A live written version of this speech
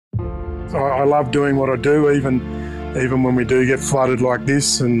I love doing what I do, even when we do get flooded like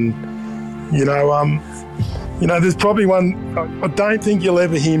this. And there's probably one. I don't think you'll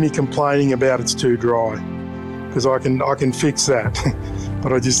ever hear me complaining about it's too dry, because I can fix that.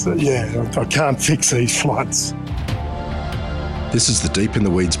 But I can't fix these floods. This is the Deep in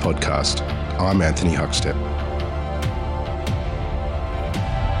the Weeds podcast. I'm Anthony Huckstep.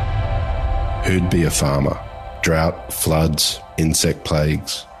 Who'd be a farmer? Drought, floods, insect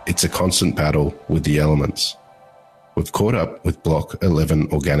plagues. It's a constant battle with the elements. We've caught up with Block 11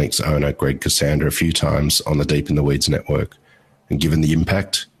 Organics owner Greg Cassandra a few times on the Deep in the Weeds network, and given the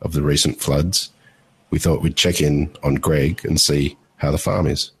impact of the recent floods, we thought we'd check in on Greg and see how the farm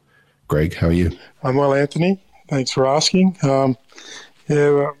is. Greg, how are you? I'm well, Anthony. Thanks for asking.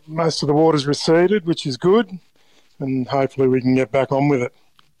 Most of the water's receded, which is good, and hopefully we can get back on with it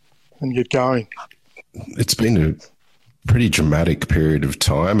and get going. It's been a pretty dramatic period of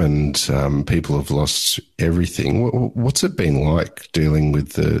time, and people have lost everything. What's it been like dealing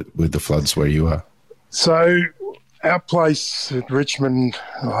with the floods where you are? So our place at Richmond,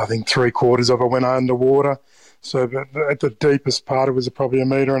 I think 3/4 of it went underwater. So at the deepest part, it was probably 1.5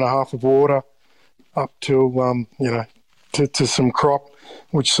 meters of water up till to some crop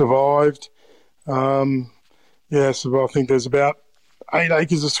which survived. So I think there's about 8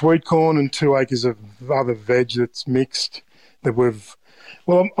 acres of sweet corn and 2 acres of other veg that's mixed that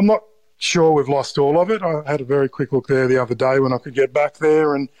I'm not sure we've lost all of it. I had a very quick look there the other day when I could get back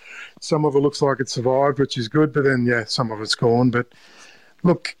there, and some of it looks like it survived, which is good, but then, some of it's gone. But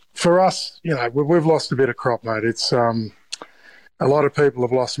look, for us, we've lost a bit of crop, mate. It's a lot of people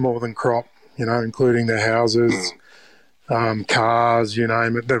have lost more than crop, including their houses, cars, you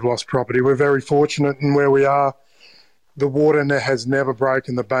name it. They've lost property. We're very fortunate in where we are. The water has never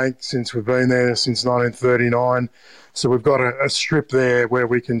broken the bank since we've been there, since 1939. So we've got a strip there where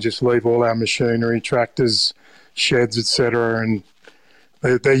we can just leave all our machinery, tractors, sheds, etc., and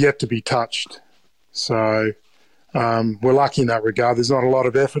they're yet to be touched. So we're lucky in that regard. There's not a lot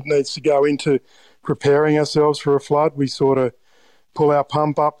of effort needs to go into preparing ourselves for a flood. We sort of pull our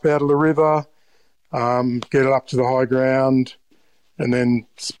pump up out of the river, get it up to the high ground, and then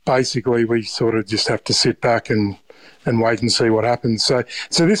basically we sort of just have to sit back and wait and see what happens. So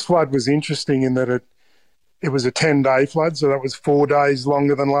this flood was interesting in that it was a 10-day flood, so that was 4 days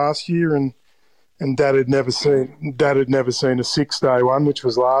longer than last year, and Dad had never seen a 6-day one, which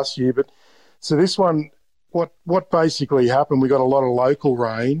was last year. But so this one, what basically happened, we got a lot of local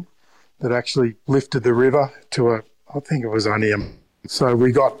rain that actually lifted the river to I think it was only so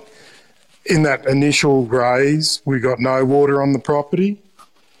we got, in that initial raise, we got no water on the property.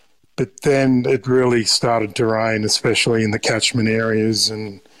 But then it really started to rain, especially in the catchment areas.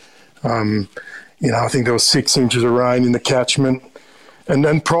 And, I think there was 6 inches of rain in the catchment. And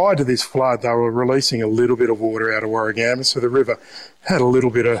then prior to this flood, they were releasing a little bit of water out of Warragamba. So the river had a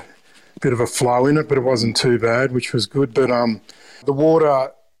little bit of a flow in it, but it wasn't too bad, which was good. But the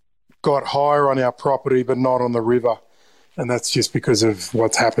water got higher on our property, but not on the river. And that's just because of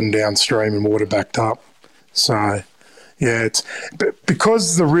what's happened downstream and water backed up. So... it's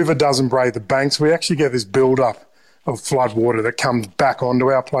because the river doesn't break the banks, we actually get this build-up of flood water that comes back onto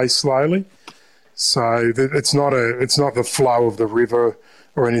our place slowly. So it's not the flow of the river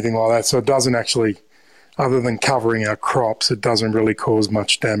or anything like that. So it doesn't actually, other than covering our crops, it doesn't really cause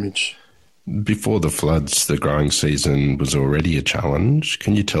much damage. Before the floods, the growing season was already a challenge.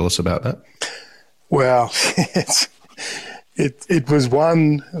 Can you tell us about that? Well, it was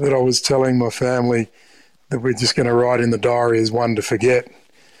one that I was telling my family that we're just going to write in the diary as one to forget,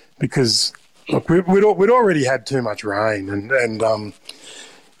 because look, we'd already had too much rain, and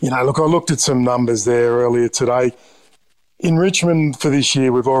look, I looked at some numbers there earlier today. In Richmond for this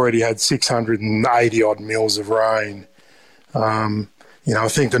year, we've already had 680 odd mils of rain. I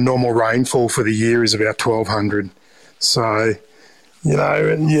think the normal rainfall for the year is about 1,200. So,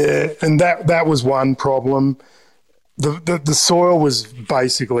 and that was one problem. The soil was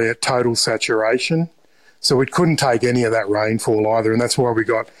basically at total saturation. So we couldn't take any of that rainfall either, and that's why we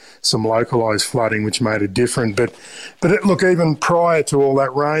got some localised flooding, which made it different. But look, even prior to all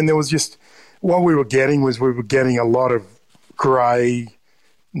that rain, there was just, what we were getting a lot of grey,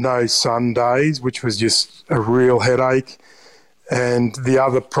 no sun days, which was just a real headache. And the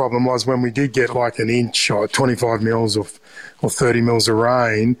other problem was when we did get like an inch or 25 mils or 30 mils of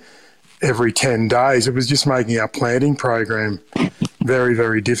rain every 10 days, it was just making our planting program very,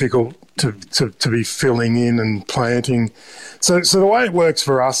 very difficult to be filling in and planting. So the way it works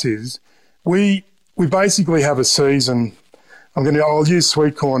for us is we basically have a season. I'll use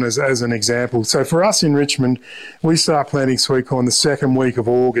sweet corn as an example. So for us in Richmond, we start planting sweet corn the second week of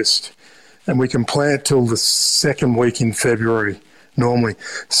August. and we can plant till the second week in February normally.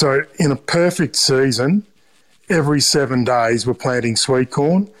 So in a perfect season, every 7 days we're planting sweet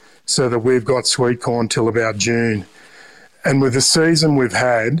corn so that we've got sweet corn till about June. And with the season we've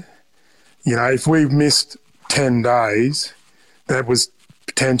had, you know, if we've missed 10 days, that was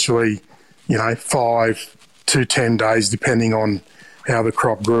potentially, you know, 5 to 10 days, depending on how the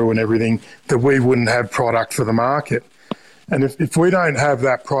crop grew and everything, that we wouldn't have product for the market. And if we don't have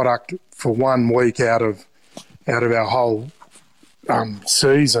that product for 1 week out of our whole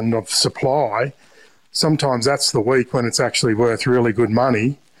season of supply, sometimes that's the week when it's actually worth really good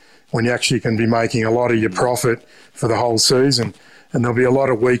money, when you actually can be making a lot of your profit for the whole season. And there'll be a lot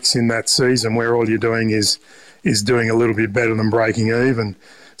of weeks in that season where all you're doing is doing a little bit better than breaking even.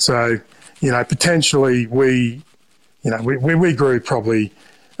 So, you know, potentially we grew probably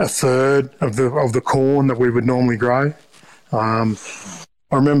a third of the corn that we would normally grow. I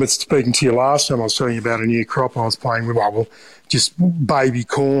remember speaking to you last time. I was telling you about a new crop I was playing with. Well, just baby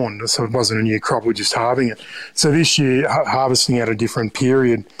corn, so it wasn't a new crop. We're just halving it. So this year, harvesting at a different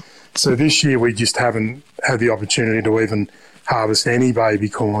period. So this year we just haven't had the opportunity to even harvest any baby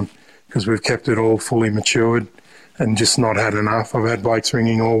corn because we've kept it all fully matured and just not had enough. I've had Blake's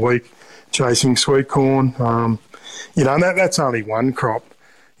ringing all week chasing sweet corn. You know, and that's only one crop.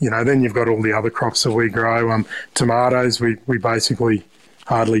 You know, then you've got all the other crops that we grow. Tomatoes, we basically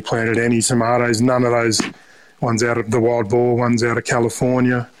hardly planted any tomatoes. None of those ones out of the wild boar, ones out of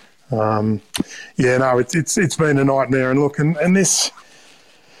California. It's been a nightmare. And look, and this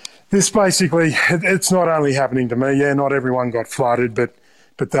basically, it's not only happening to me. Yeah, not everyone got flooded, but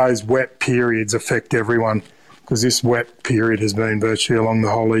those wet periods affect everyone because this wet period has been virtually along the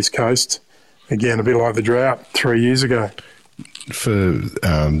whole East Coast. Again, a bit like the drought 3 years ago.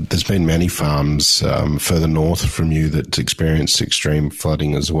 There's been many farms further north from you that experienced extreme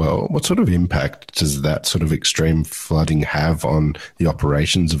flooding as well. What sort of impact does that sort of extreme flooding have on the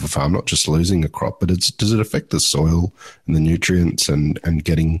operations of a farm? Not just losing a crop, but does it affect the soil and the nutrients and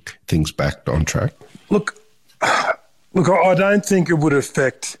getting things back on track? Look, I don't think it would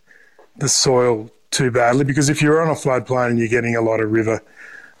affect the soil too badly because if you're on a floodplain and you're getting a lot of river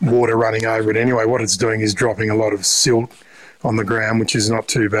water running over it anyway, what it's doing is dropping a lot of silt on the ground, which is not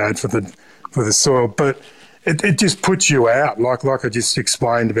too bad for the soil. But it just puts you out, like I just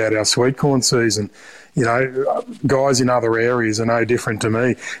explained about our sweet corn season. You know, guys in other areas are no different to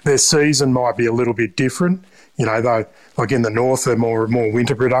me. Their season might be a little bit different. You know, though, like in the north, they're more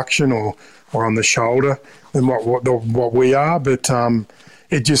winter production or on the shoulder than what we are. But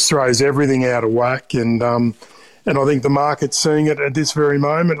it just throws everything out of whack. And I think the market's seeing it at this very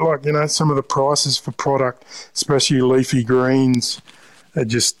moment. Like, you know, some of the prices for product, especially leafy greens, are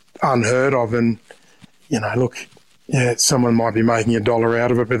just unheard of. And, you know, look, yeah, someone might be making $1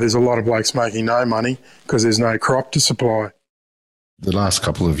 out of it, but there's a lot of blokes making no money because there's no crop to supply. The last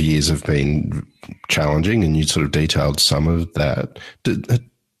couple of years have been challenging, and you sort of detailed some of that.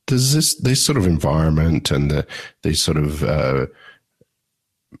 Does this sort of environment and these sort of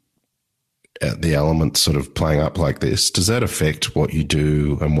the elements sort of playing up like this, does that affect what you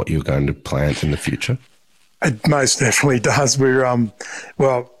do and what you're going to plant in the future? It most definitely does. We're,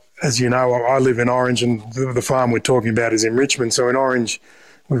 well, as you know, I live in Orange and the farm we're talking about is in Richmond. So in Orange,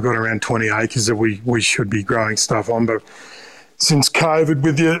 we've got around 20 acres that we should be growing stuff on. But since COVID,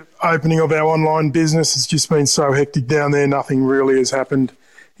 with the opening of our online business, it's just been so hectic down there. Nothing really has happened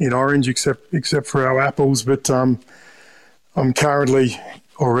in Orange except for our apples. But I'm currently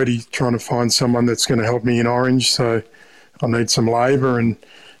already trying to find someone that's going to help me in Orange. So I need some labour, and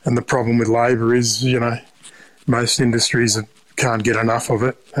the problem with labour is, you know, most industries can't get enough of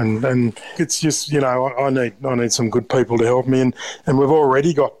it, and it's just, you know, I need some good people to help me, and we've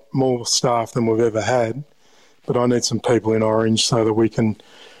already got more staff than we've ever had, but I need some people in Orange so that we can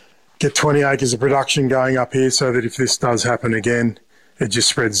get 20 acres of production going up here, so that if this does happen again, it just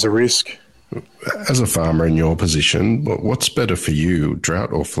spreads the risk. As a farmer in your position, what's better for you,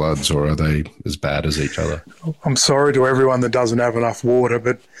 drought or floods, or are they as bad as each other? I'm sorry to everyone that doesn't have enough water,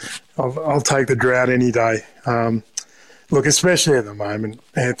 but I'll take the drought any day. Look, especially at the moment,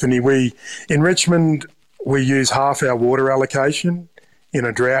 Anthony, in Richmond, we use half our water allocation in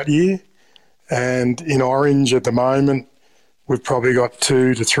a drought year, and in Orange at the moment, we've probably got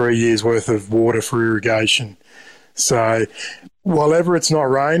 2 to 3 years worth of water for irrigation. So while ever it's not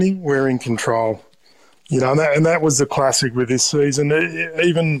raining, we're in control. You know, and that was the classic with this season.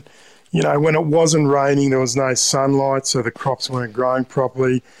 Even, you know, when it wasn't raining, there was no sunlight, so the crops weren't growing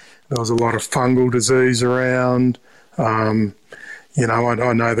properly. There was a lot of fungal disease around. You know,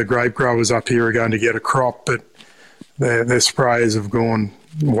 I know the grape growers up here are going to get a crop, but their sprayers have gone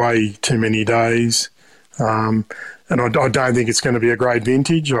way too many days. And I don't think it's going to be a great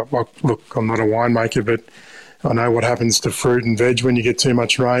vintage. Look, I'm not a winemaker, but I know what happens to fruit and veg when you get too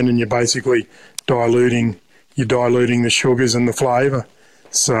much rain, and you're basically diluting the sugars and the flavour.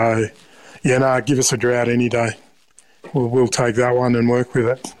 So, give us a drought any day. We'll take that one and work with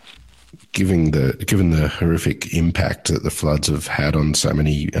it. Given the horrific impact that the floods have had on so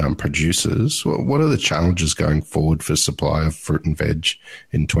many producers, what are the challenges going forward for supply of fruit and veg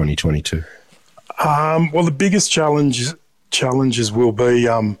in 2022? Well, the biggest challenges will be,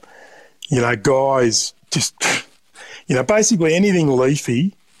 guys just, basically anything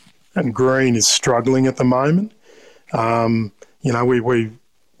leafy and green is struggling at the moment.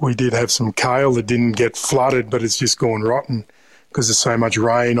 We did have some kale that didn't get flooded, but it's just gone rotten because there's so much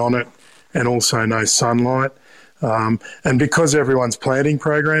rain on it and also no sunlight. And because everyone's planting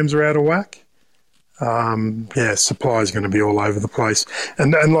programs are out of whack, supply is going to be all over the place.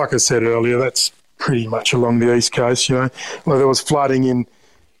 And like I said earlier, that's pretty much along the east coast. There was flooding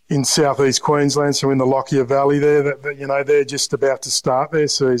in southeast Queensland, so in the Lockyer Valley there, that they're just about to start their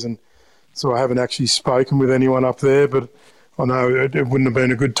season. So I haven't actually spoken with anyone up there, but I know it wouldn't have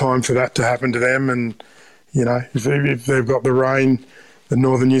been a good time for that to happen to them. And if they've got the rain that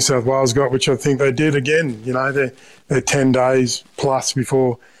northern New South Wales got, which I think they did again, they're 10 days plus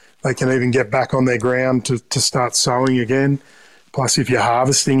before they can even get back on their ground to start sowing again. Plus, if you're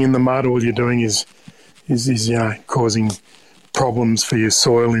harvesting in the mud, all you're doing is causing problems for your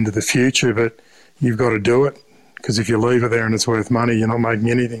soil into the future. But you've got to do it, because if you leave it there and it's worth money, you're not making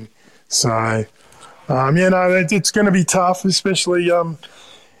anything. So, it's going to be tough, especially,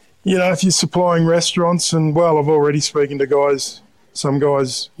 if you're supplying restaurants. And, well, I've already spoken to some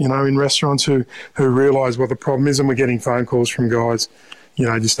guys, in restaurants who realise what the problem is, and we're getting phone calls from guys,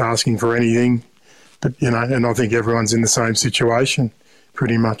 just asking for anything. But, and I think everyone's in the same situation,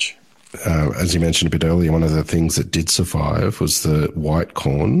 pretty much. As you mentioned a bit earlier, one of the things that did survive was the white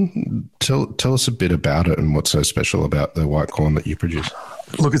corn. Tell us a bit about it and what's so special about the white corn that you produce.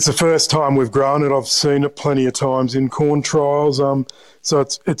 Look, it's the first time we've grown it. I've seen it plenty of times in corn trials. So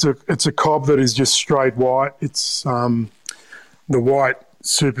it's a cob that is just straight white. It's the white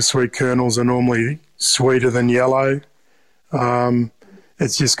super sweet kernels are normally sweeter than yellow.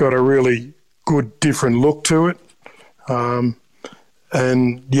 It's just got a really good different look to it.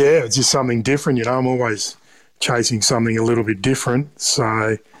 It's just something different. I'm always chasing something a little bit different.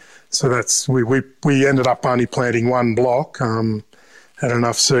 So that's we ended up only planting one block. Had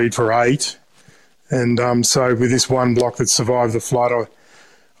enough seed for 8, and so with this one block that survived the flood, I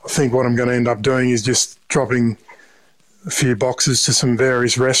think what I'm going to end up doing is just dropping a few boxes to some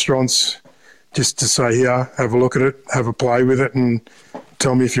various restaurants, just to say, here, have a look at it, have a play with it, and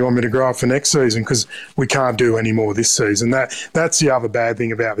tell me if you want me to grow it for next season, because we can't do any more this season. That's the other bad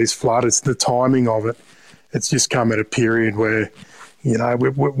thing about this flood. It's the timing of it. It's just come at a period where,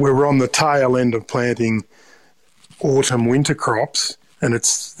 we're on the tail end of planting autumn winter crops, and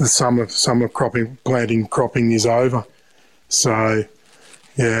it's the summer cropping is over. So,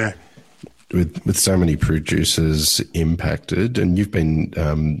 yeah. With so many producers impacted, and you've been,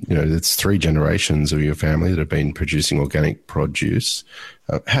 it's 3 generations of your family that have been producing organic produce.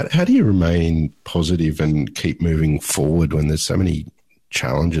 How do you remain positive and keep moving forward when there's so many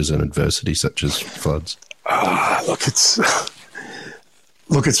challenges and adversity such as floods? It's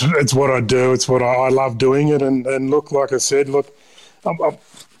what I do. It's what I love doing it. And look, like I said,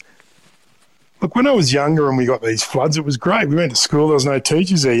 Look, when I was younger and we got these floods, it was great. We went to school, there was no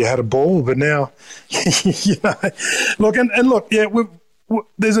teachers there, you had a ball. But now,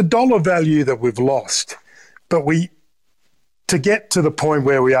 there's a dollar value that we've lost. But to get to the point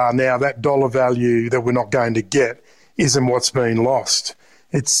where we are now, that dollar value that we're not going to get isn't what's been lost.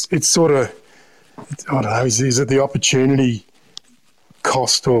 It's sort of, I don't know, is it the opportunity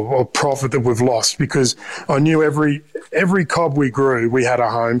cost or profit that we've lost? Because I knew every cob we grew, we had a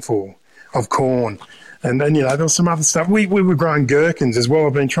home for. Of corn. And then, there was some other stuff. We were growing gherkins as well.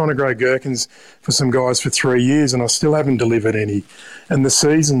 I've been trying to grow gherkins for some guys for 3 years, and I still haven't delivered any. And the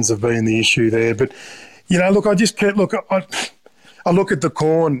seasons have been the issue there. But, I look at the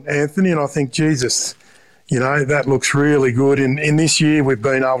corn, Anthony, and I think, Jesus, that looks really good. In this year, we've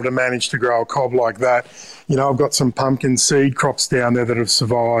been able to manage to grow a cob like that. I've got some pumpkin seed crops down there that have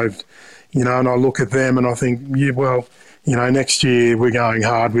survived, and I look at them and I think, next year we're going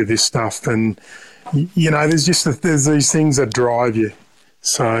hard with this stuff. And, there's these things that drive you.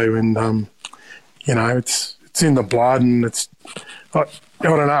 So, and, it's in the blood, and I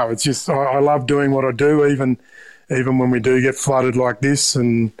don't know, it's just, I love doing what I do, even when we do get flooded like this.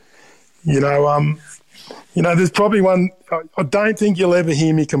 And, There's probably one. I don't think you'll ever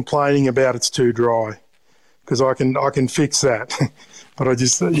hear me complaining about it's too dry, because I can fix that. But I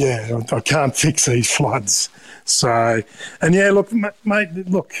can't fix these floods. So, and look, mate,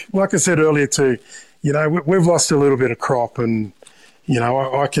 like I said earlier too, we've lost a little bit of crop, and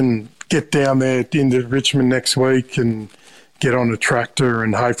I can get down there into Richmond next week and get on a tractor,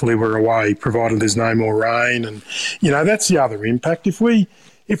 and hopefully we're away, provided there's no more rain. And that's the other impact. If we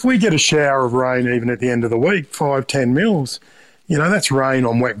get a shower of rain even at the end of the week, 5-10 mils, that's rain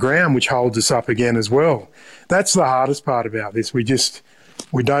on wet ground, which holds us up again as well. That's the hardest part about this. We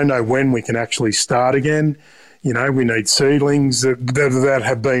don't know when we can actually start again. We need seedlings that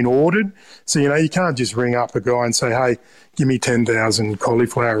have been ordered. So, you can't just ring up a guy and say, hey, give me 10,000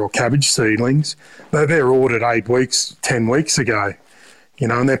 cauliflower or cabbage seedlings. They're ordered 8 weeks, 10 weeks ago,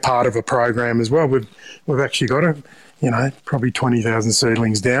 and they're part of a program as well. We've actually got probably 20,000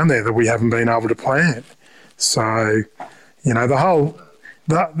 seedlings down there that we haven't been able to plant. So, the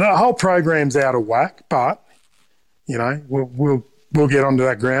whole program's out of whack, but, we'll get onto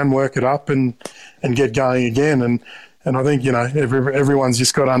that ground, work it up and get going again. And I think, everyone's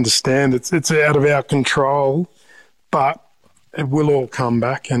just got to understand it's out of our control, but it will all come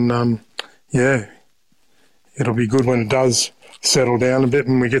back. And, it'll be good when it does settle down a bit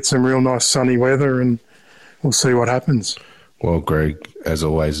and we get some real nice sunny weather, and we'll see what happens. Well, Greg, as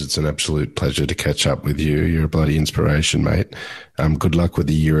always, it's an absolute pleasure to catch up with you. You're a bloody inspiration, mate. Good luck with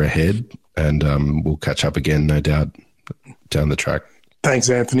the year ahead, and we'll catch up again, no doubt, down the track. Thanks,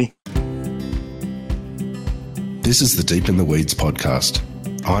 Anthony. This is the Deep in the Weeds podcast.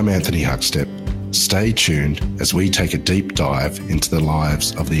 I'm Anthony Huckstep. Stay tuned as we take a deep dive into the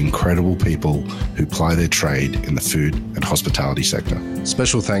lives of the incredible people who ply their trade in the food and hospitality sector.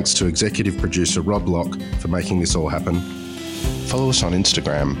 Special thanks to executive producer Rob Locke for making this all happen. Follow us on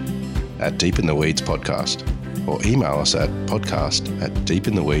Instagram at Deep in the Weeds Podcast, or email us at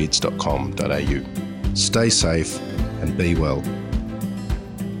podcast@deepintheweeds.com.au. Stay safe and be well.